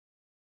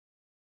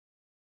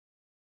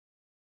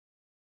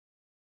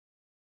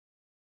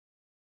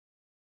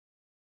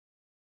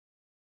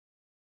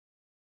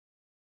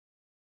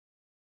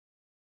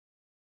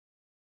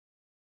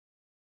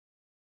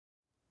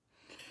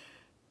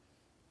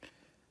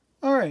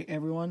Alright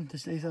everyone,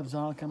 this is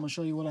Sonic. I'm going to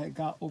show you what I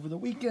got over the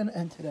weekend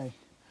and today.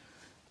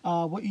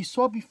 What you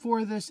saw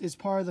before this is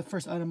part of the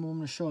first item I'm going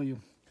to show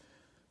you.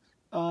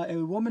 A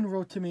woman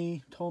wrote to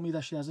me, told me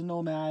that she has a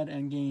Nomad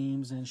and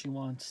games and she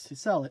wants to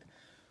sell it.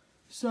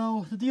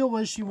 So the deal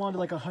was she wanted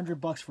like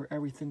 $100 for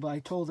everything, but I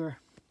told her,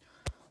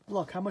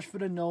 look, how much for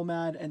the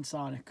Nomad and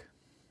Sonic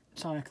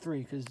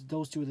 3, because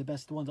those two are the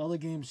best ones. Other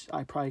games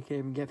I probably can't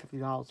even get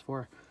 $50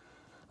 for.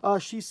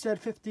 She said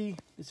 50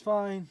 is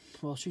fine.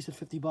 Well, she said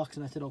 $50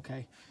 and I said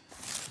okay.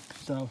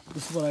 So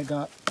this is what I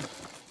got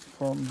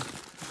from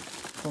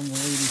the lady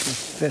for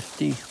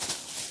 50.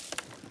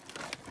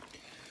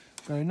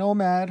 Got a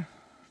Nomad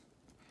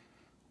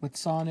with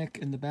Sonic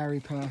and the battery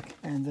pack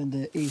and then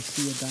the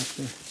AC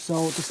adapter.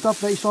 So the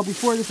stuff that you saw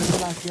before this I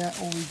did not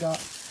get. Only got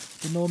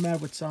the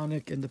Nomad with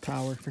Sonic and the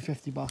power for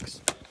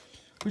 $50,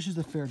 which is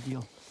a fair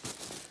deal.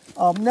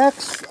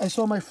 Next, I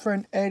saw my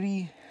friend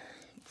Eddie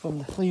from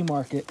the flea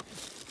market.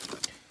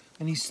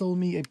 And he sold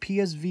me a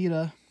PS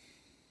VITA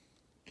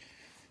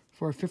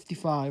for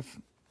 $55.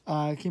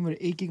 It came with an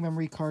 8 gig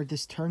memory card.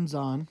 This turns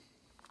on.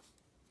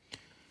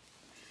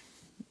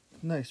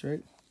 Nice, right?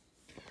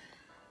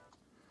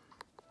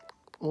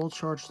 All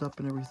charged up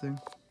and everything.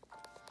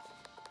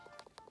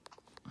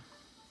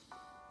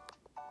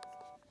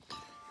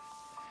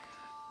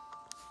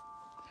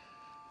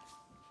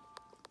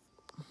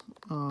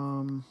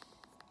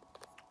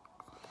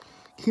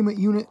 Came at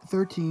Unit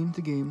 13,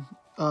 the game.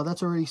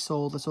 That's already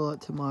sold. I sold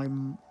that to my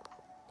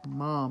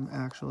mom,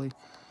 actually.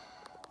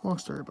 Long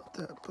story about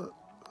that, but,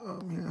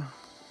 yeah.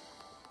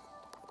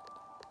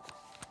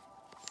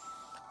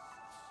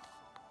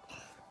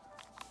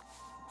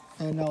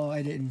 And no,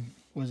 I didn't.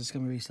 Was just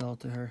going to resell it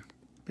to her.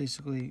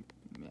 Basically,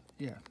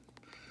 yeah.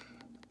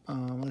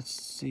 Let's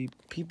see.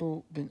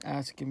 People been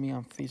asking me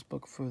on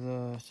Facebook for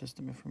the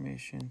system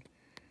information.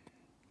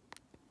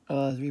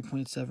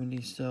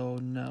 3.70, so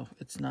no,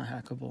 it's not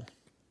hackable.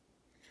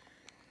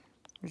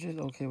 Which is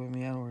okay with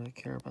me. I don't really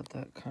care about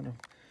that kind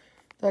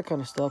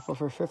of stuff. But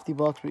for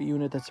 $50 per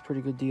unit, that's a pretty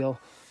good deal.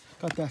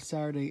 Got that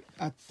Saturday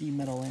at the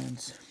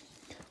Meadowlands.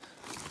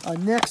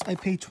 Next, I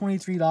paid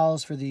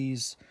 $23 for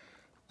these.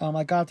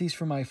 I got these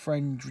from my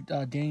friend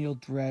Daniel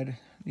Dredd.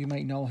 You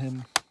might know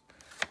him.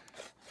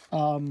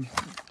 I'm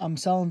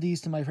selling these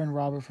to my friend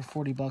Robert for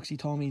 $40. He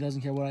told me he doesn't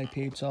care what I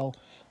paid, so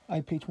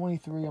I paid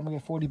 $23. I'm gonna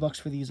get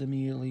 $40 for these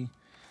immediately.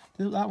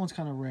 That one's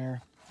kind of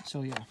rare,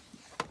 so yeah,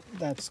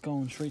 that's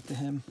going straight to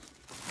him.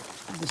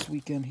 This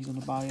weekend he's gonna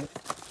buy it.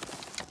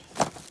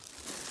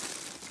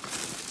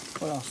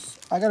 What else?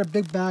 I got a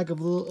big bag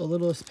of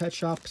Littlest Pet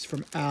Shops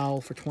from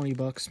Al for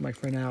 $20. My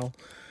friend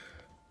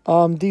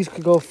Al. These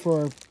could go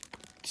for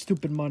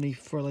stupid money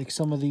for like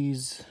some of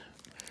these,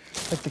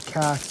 like the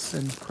cats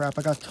and crap.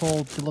 I got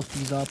told to look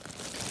these up.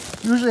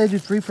 Usually I do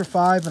 3 for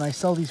 $5 and I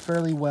sell these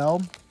fairly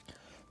well.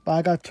 But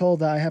I got told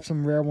that I have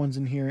some rare ones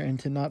in here and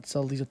to not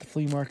sell these at the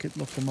flea market,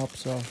 look them up.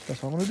 So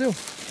that's what I'm gonna do.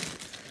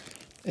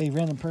 A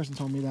random person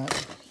told me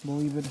that.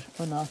 Believe it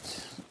or not.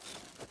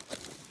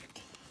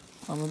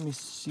 Let me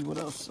see what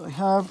else I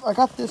have. I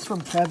got this from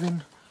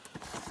Kevin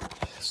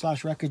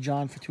 / Record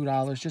John for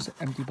 $2. Just an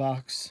empty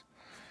box.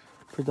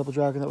 For Double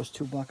Dragon, that was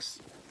 $2.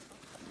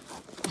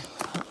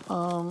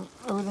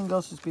 Everything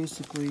else is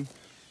basically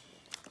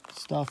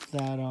stuff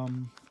that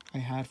I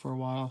had for a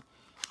while.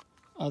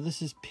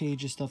 This is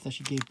Paige's stuff that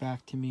she gave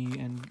back to me,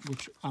 and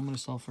which I'm gonna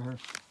sell for her.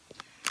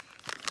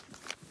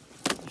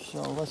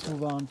 So let's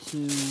move on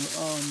to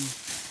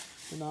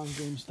the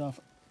non-game stuff.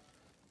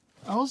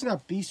 I also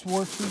got Beast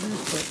Wars figures,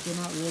 but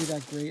they're not really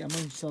that great. I'm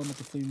going to sell them at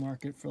the flea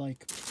market for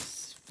like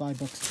 $5 a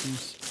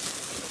piece.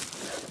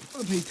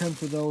 I paid 10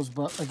 for those,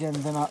 but again,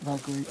 they're not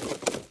that great.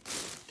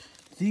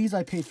 These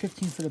I paid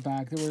 15 for the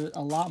bag. There were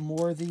a lot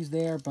more of these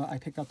there, but I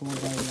picked out the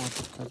ones I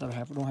wanted because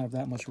I don't have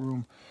that much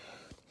room.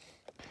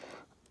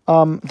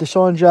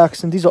 Deshaun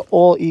Jackson. These are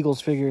all Eagles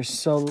figures.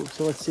 So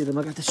let's see them.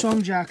 I got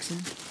Deshaun Jackson,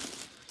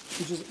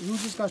 who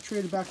just got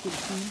traded back to the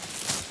team.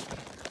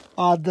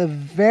 The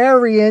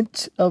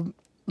variant of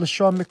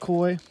LaShawn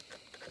McCoy.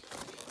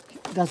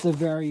 That's a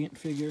variant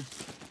figure.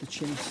 The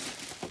Chase.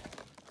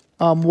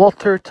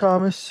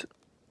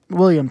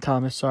 William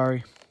Thomas,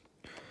 sorry.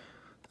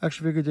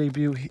 Action figure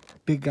debut.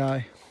 Big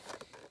guy.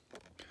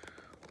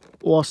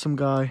 Awesome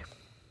guy.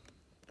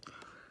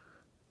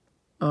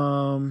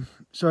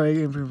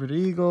 Sorry, aiming for the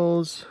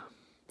Eagles.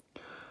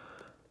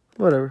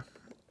 Whatever.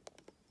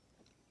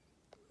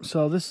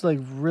 So this is like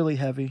really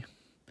heavy.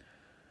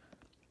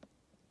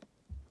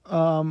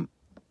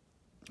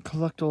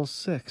 Collectible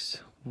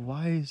 6.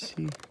 Why is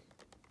he?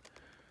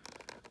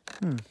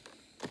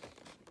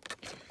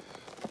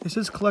 It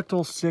says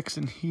Collectible 6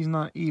 and he's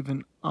not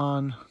even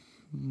on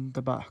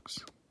the box.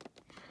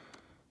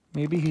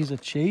 Maybe he's a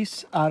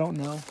chase? I don't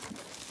know.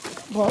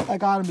 Well, I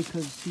got him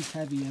because he's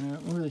heavy and I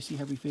don't really see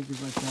heavy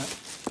figures like that.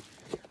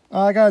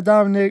 I got a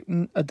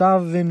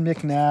Donovan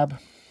McNabb.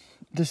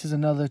 This is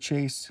another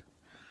chase.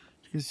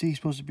 You can see he's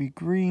supposed to be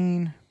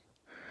green.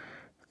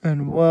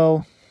 And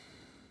well,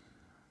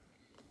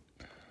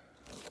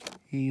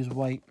 he's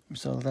white.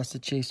 So that's the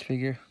chase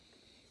figure.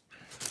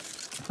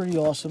 Pretty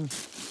awesome.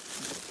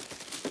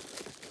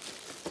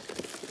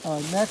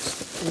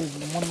 Next is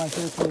one of my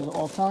favorite players of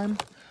all time,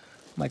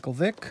 Michael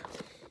Vick.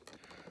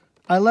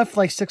 I left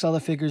like 6 other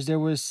figures. There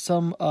was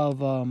some of,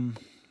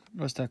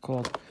 what's that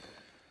called?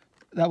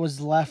 That was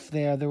left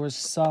there. There was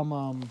some,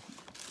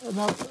 a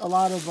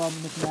lot of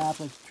McNabb,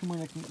 like 2 more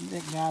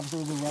McNabbs. There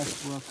was a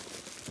Westbrook,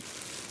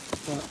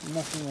 but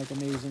nothing like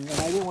amazing. And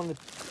I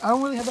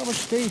don't really have that much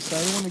space, so I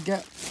didn't want to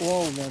get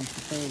all of them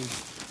for 30.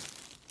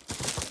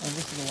 And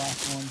this is the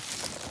last one,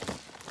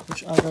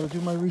 which I gotta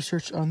do my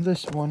research on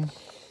this one,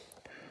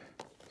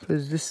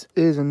 because this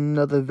is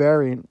another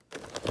variant.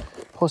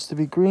 Supposed to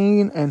be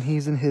green, and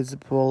he's in his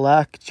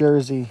black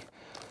jersey.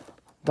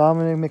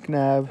 Dominic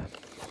McNabb,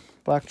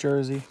 black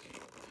jersey.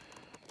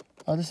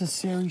 This is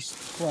Series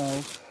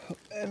 12,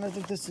 and I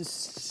think this is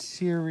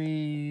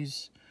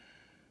Series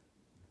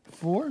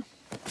 4.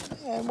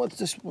 And what's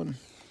this one?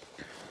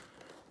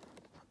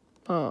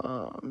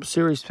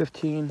 Series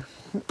 15.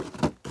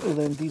 And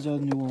then these are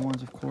newer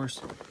ones, of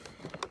course.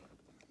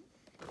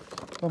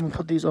 I'm gonna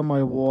put these on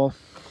my wall.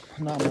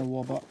 Not on my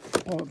wall, but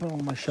I'll put them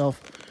on my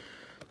shelf.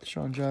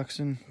 Sean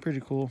Jackson, pretty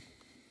cool.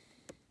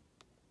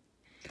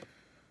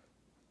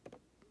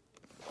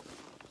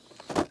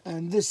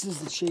 And this is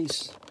the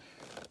chase.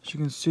 As you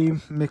can see,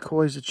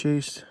 McCoy's the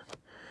chase.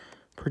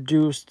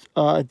 Produced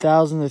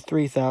 1,000 to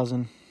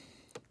 3,000.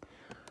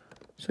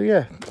 So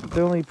yeah,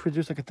 they only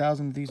produced like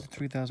 1,000 of these to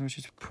 3,000, which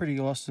is pretty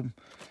awesome.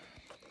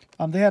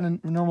 They had a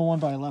normal one,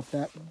 but I left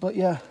that. But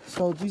yeah,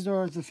 so these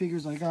are the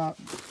figures I got.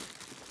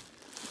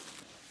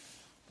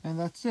 And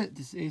that's it.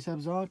 This is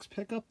ASAP Zox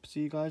pickup.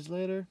 See you guys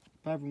later.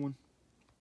 Bye, everyone.